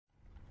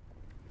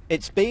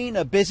It's been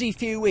a busy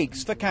few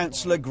weeks for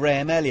Councillor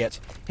Graham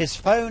Elliott. His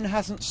phone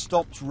hasn't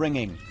stopped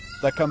ringing.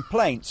 The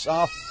complaints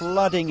are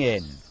flooding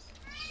in.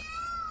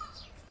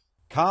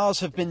 Cars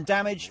have been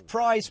damaged,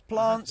 prize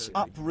plants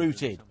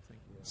uprooted.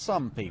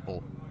 Some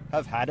people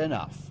have had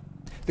enough.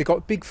 They've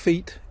got big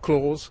feet,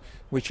 claws,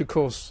 which of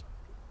course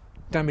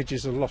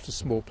damages a lot of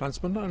small plants,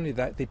 but not only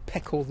that, they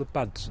peck all the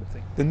buds and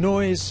things. The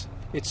noise,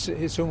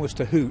 it's almost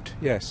a hoot,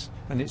 yes,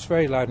 and it's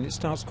very loud and it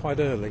starts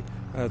quite early.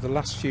 The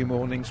last few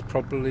mornings,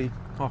 probably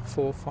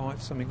 4:30,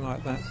 5, something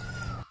like that.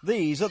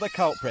 These are the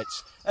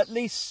culprits. At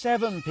least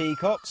 7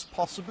 peacocks,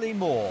 possibly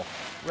more,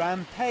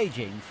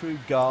 rampaging through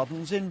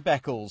gardens in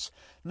Beccles.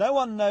 No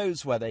one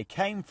knows where they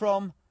came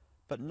from,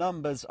 but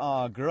numbers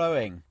are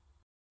growing.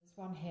 There's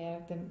one here,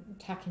 them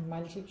attacking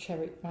my little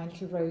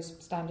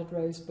standard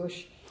rose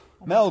bush.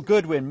 Mel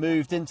Goodwin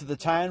moved into the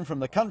town from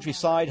the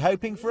countryside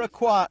hoping for a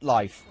quiet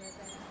life.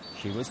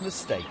 She was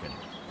mistaken.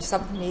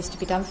 Something needs to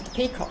be done for the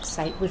peacock's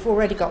sake. We've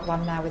already got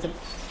one now with a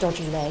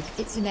dodgy leg.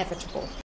 It's inevitable.